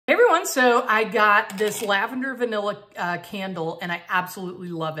So I got this lavender vanilla candle and I absolutely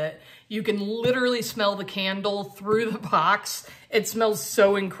love it. You can literally smell the candle through the box. It smells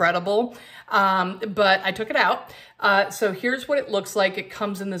so incredible. But I took it out. So here's what it looks like. It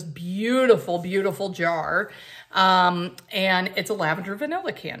comes in this beautiful, beautiful jar. And it's a lavender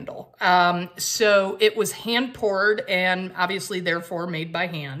vanilla candle. So it was hand poured and obviously therefore made by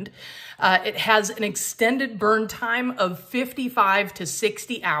hand. It has an extended burn time of 55 to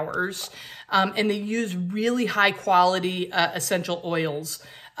 60 hours. And they use really high quality essential oils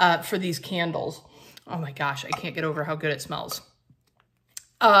for these candles. Oh my gosh, I can't get over how good it smells.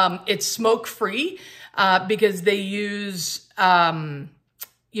 It's smoke-free because they use,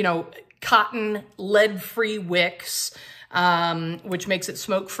 you know, cotton lead-free wicks, which makes it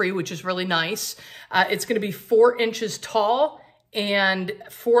smoke-free, which is really nice. It's going to be 4 inches tall and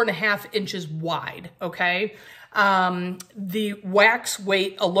 4.5 inches wide, okay? The wax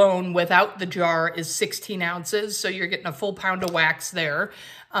weight alone without the jar is 16 ounces, so you're getting a full pound of wax there.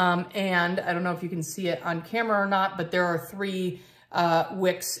 And I don't know if you can see it on camera or not, but there are 3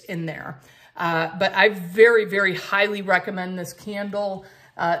 wicks in there. But I very, very highly recommend this candle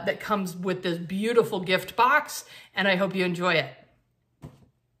that comes with this beautiful gift box, and I hope you enjoy it.